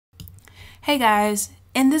Hey guys,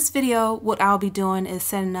 in this video what I'll be doing is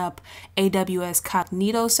setting up AWS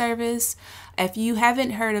Cognito service. If you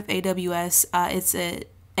haven't heard of AWS, it's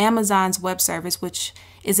Amazon's web service, which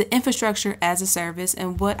is an infrastructure as a service.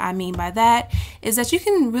 And what I mean by that is that you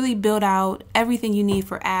can really build out everything you need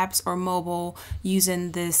for apps or mobile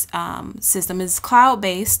using this system. It's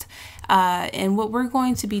cloud-based. And what we're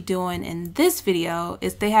going to be doing in this video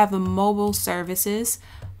is they have a mobile services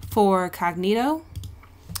for Cognito.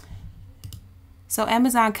 So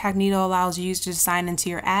Amazon Cognito allows users to sign into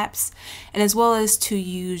your apps and as well as to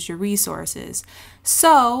use your resources.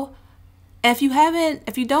 So if you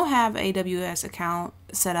don't have an AWS account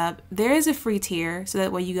set up, there is a free tier so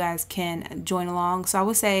that way you guys can join along. So I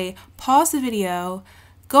would say pause the video,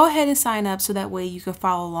 go ahead and sign up so that way you can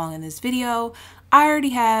follow along in this video. I already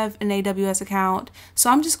have an AWS account, so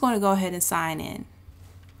I'm just going to go ahead and sign in.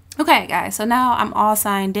 Okay guys, so now I'm all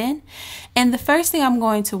signed in, and the first thing I'm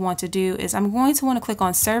going to want to do is I'm going to want to click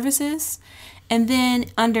on services, and then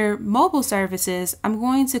under mobile services I'm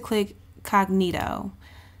going to click Cognito.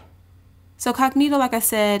 So Cognito, like I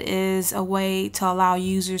said, is a way to allow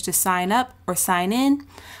users to sign up or sign in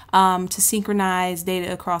to synchronize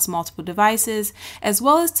data across multiple devices, as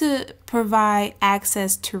well as to provide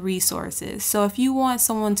access to resources. So if you want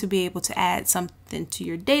someone to be able to add something to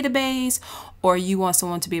your database, or you want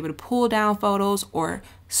someone to be able to pull down photos or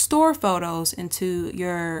store photos into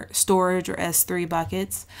your storage or S3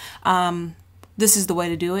 buckets, this is the way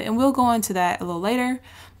to do it. And we'll go into that a little later.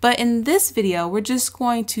 But in this video, we're just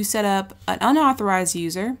going to set up an unauthorized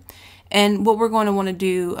user. And what we're going to want to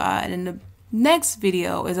do in the next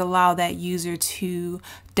video is allow that user to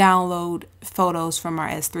download photos from our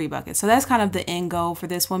S3 bucket. So that's kind of the end goal for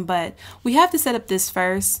this one, but we have to set up this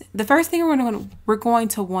first. The first thing we're going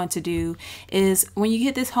to want to do is when you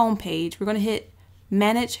hit this home page, we're going to hit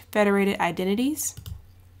Manage Federated Identities.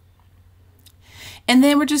 And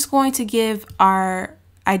then we're just going to give our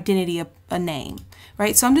identity a name,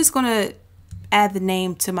 right? So I'm just going to add the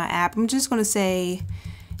name to my app. I'm just going to say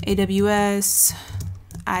AWS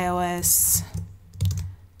iOS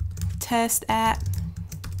test app.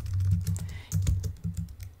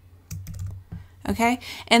 Okay,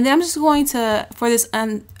 and then I'm just going to, for this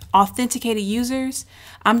unauthenticated users,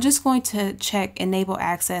 I'm just going to check enable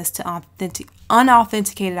access to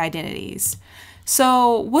unauthenticated identities.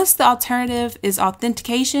 So what's the alternative is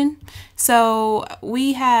authentication. So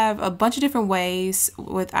we have a bunch of different ways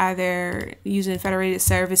with either using federated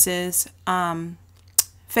services,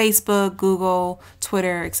 Facebook, Google,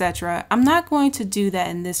 Twitter, etc. I'm not going to do that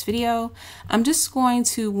in this video. I'm just going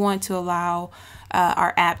to want to allow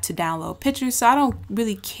our app to download pictures. So I don't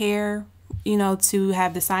really care, to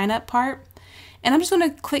have the sign up part. And I'm just going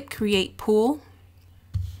to click create pool.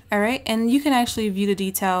 All right, and you can actually view the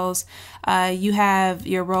details. You have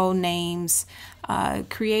your role names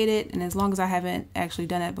created, and as long as I haven't actually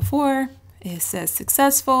done that before, it says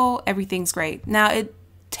successful, everything's great. Now it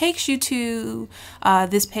takes you to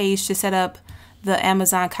this page to set up the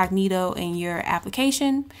Amazon Cognito in your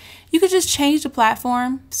application. You could just change the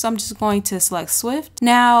platform. So I'm just going to select Swift.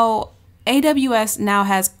 Now, AWS now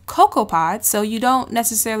has CocoaPods, so you don't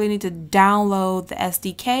necessarily need to download the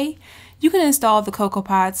SDK. You can install the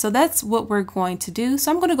CocoaPods, so that's what we're going to do.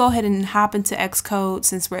 So I'm going to go ahead and hop into Xcode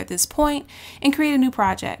since we're at this point and create a new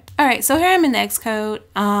project. All right, so here I'm in Xcode,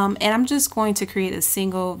 and I'm just going to create a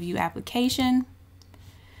single view application.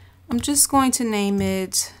 I'm just going to name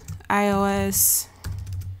it iOS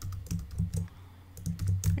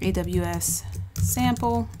AWS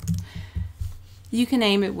sample. You can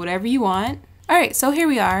name it whatever you want. All right, so here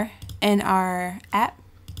we are in our app.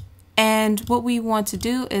 And what we want to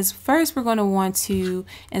do is first we're going to want to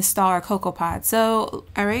install our CocoaPod. So,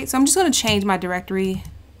 all right, so I'm just going to change my directory.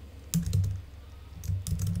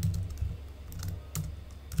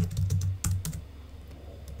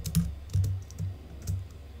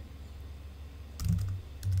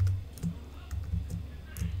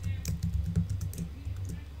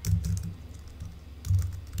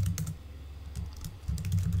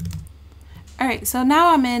 All right, so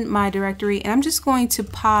now I'm in my directory and I'm just going to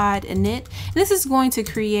pod init. This is going to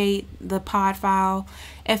create the pod file.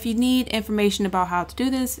 If you need information about how to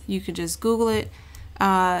do this, you can just Google it,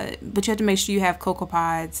 but you have to make sure you have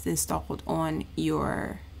CocoaPods installed on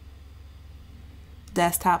your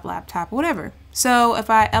desktop, laptop, whatever. So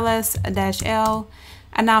if I ls-l,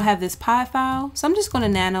 I now have this pod file. So I'm just going to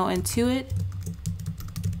nano into it.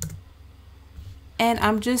 And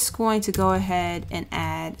I'm just going to go ahead and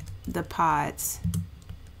add the pods.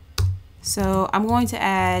 So I'm going to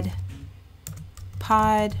add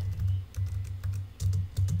pod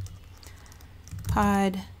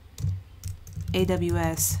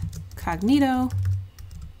AWS Cognito,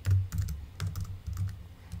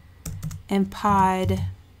 and pod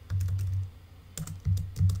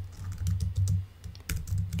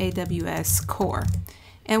AWS core.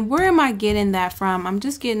 And where am I getting that from? I'm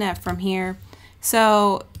just getting that from here.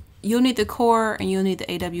 So you'll need the core and you'll need the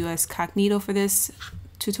AWS Cognito for this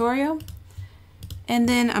tutorial. And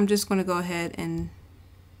then I'm just going to go ahead and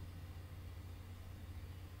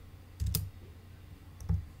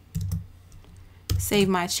save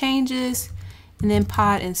my changes and then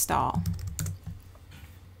pod install.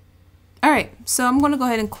 All right, so I'm going to go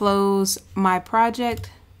ahead and close my project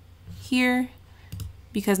here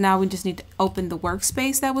because now we just need to open the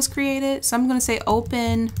workspace that was created. So I'm going to say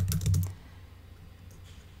open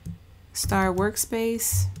star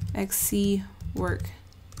workspace, XC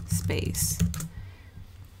workspace.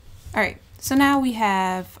 All right, so now we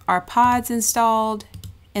have our pods installed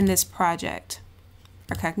in this project,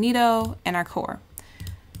 our Cognito and our core.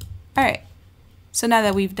 All right, so now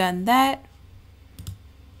that we've done that,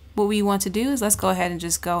 what we want to do is let's go ahead and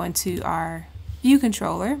just go into our view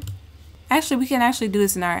controller. Actually, we can actually do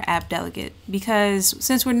this in our app delegate because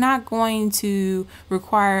since we're not going to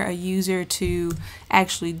require a user to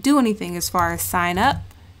actually do anything as far as sign up,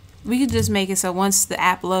 we could just make it so once the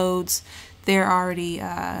app loads, they're already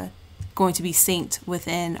going to be synced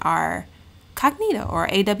within our Cognito or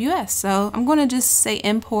AWS. So I'm going to just say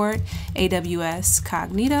import AWS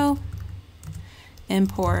Cognito,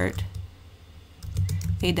 import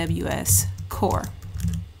AWS core.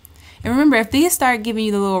 And remember, if these start giving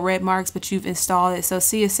you the little red marks, but you've installed it, so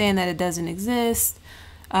see it's saying that it doesn't exist,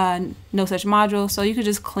 no such module, so you could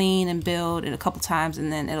just clean and build it a couple times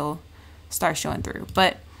and then it'll start showing through.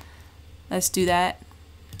 But let's do that.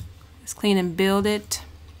 Let's clean and build it.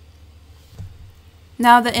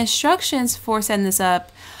 Now the instructions for setting this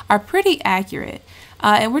up are pretty accurate.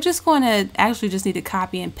 And we're just going to actually just need to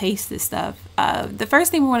copy and paste this stuff. The first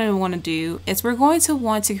thing we're going to want to do is we're going to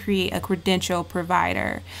want to create a credential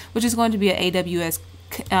provider, which is going to be an AWS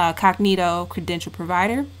Cognito credential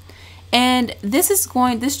provider. And this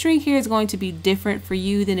string here is going to be different for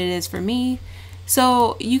you than it is for me.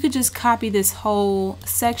 So you could just copy this whole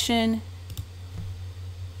section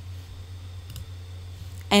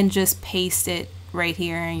and just paste it right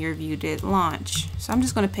here in your view did launch. So I'm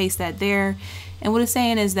just going to paste that there. And what it's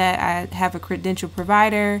saying is that I have a credential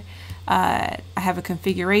provider, I have a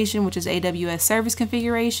configuration, which is AWS service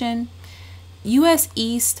configuration. US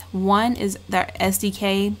East 1 is the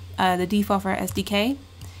SDK, the default for our SDK.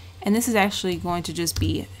 And this is actually going to just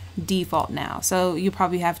be default now. So you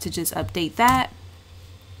probably have to just update that.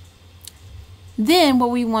 Then what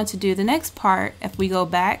we want to do, the next part, if we go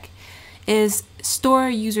back, is store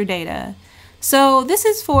user data. So this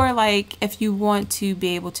is for like if you want to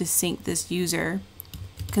be able to sync this user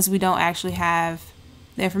because we don't actually have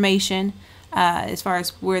the information as far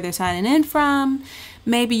as where they're signing in from.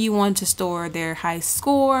 Maybe you want to store their high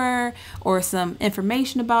score or some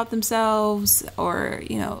information about themselves or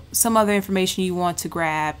some other information you want to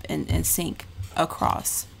grab and sync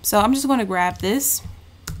across. So I'm just going to grab this.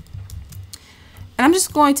 And I'm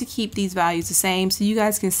just going to keep these values the same so you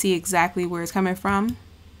guys can see exactly where it's coming from.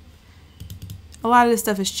 A lot of this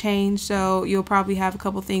stuff has changed, so you'll probably have a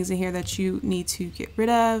couple things in here that you need to get rid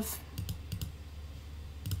of.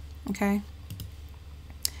 Okay.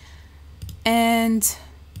 And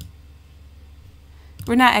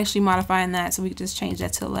we're not actually modifying that, so we can just change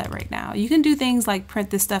that to let right now. You can do things like print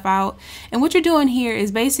this stuff out. And what you're doing here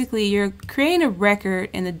is basically you're creating a record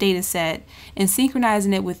in the data set and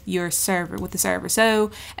synchronizing it with your server, with the server. So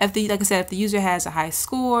if like I said, if the user has a high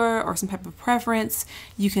score or some type of preference,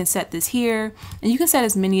 you can set this here. And you can set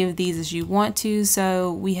as many of these as you want to.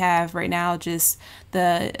 So we have right now just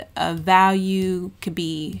the value could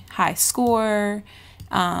be high score,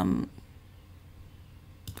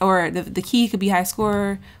 or the key could be high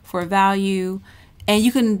score for value, and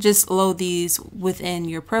you can just load these within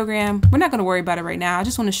your program. We're not going to worry about it right now. I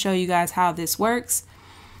just want to show you guys how this works.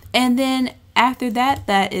 And then after that,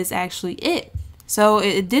 that is actually it. So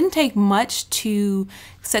it didn't take much to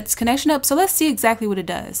set this connection up. So let's see exactly what it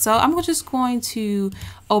does. So I'm just going to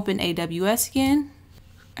open AWS again.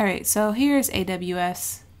 All right, so here's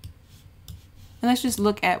AWS. And let's just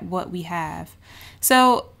look at what we have.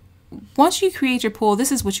 So once you create your pool,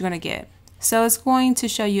 this is what you're going to get. So it's going to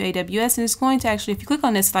show you AWS, and it's going to actually, if you click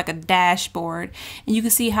on this, like a dashboard, and you can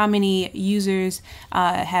see how many users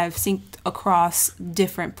have synced across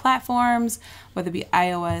different platforms, whether it be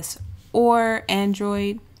iOS or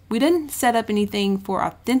Android. We didn't set up anything for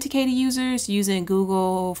authenticated users using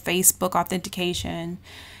Google, Facebook authentication.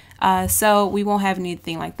 So we won't have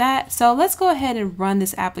anything like that. So let's go ahead and run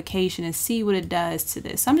this application and see what it does to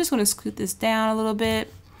this. So I'm just going to scoot this down a little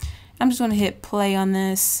bit. I'm just going to hit play on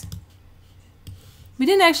this. We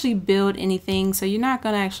didn't actually build anything, so you're not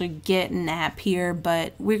going to actually get an app here,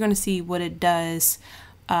 but we're going to see what it does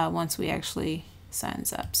once we actually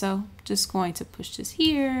signs up. So just going to push this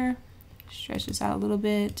here, stretch this out a little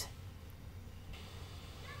bit.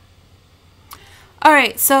 All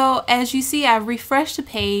right, so as you see, I've refreshed the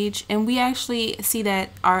page and we actually see that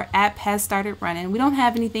our app has started running. We don't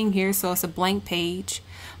have anything here, so it's a blank page,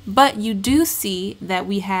 but you do see that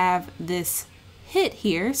we have this hit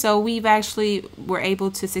here. So we've actually were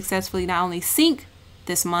able to successfully not only sync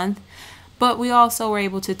this month, but we also were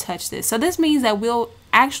able to touch this. So this means that we'll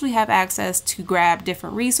actually have access to grab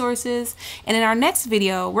different resources. And in our next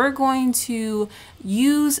video, we're going to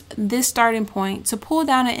use this starting point to pull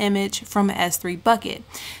down an image from an S3 bucket.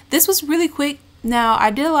 This was really quick. Now, I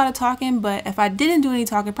did a lot of talking, but if I didn't do any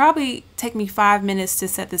talking, it'd probably take me 5 minutes to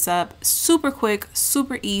set this up. Super quick,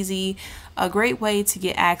 super easy, a great way to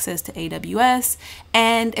get access to AWS.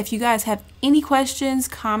 And if you guys have any questions,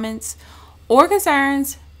 comments, or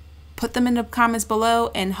concerns, put them in the comments below,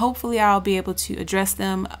 and hopefully I'll be able to address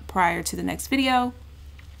them prior to the next video.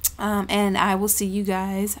 And I will see you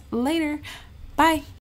guys later. Bye.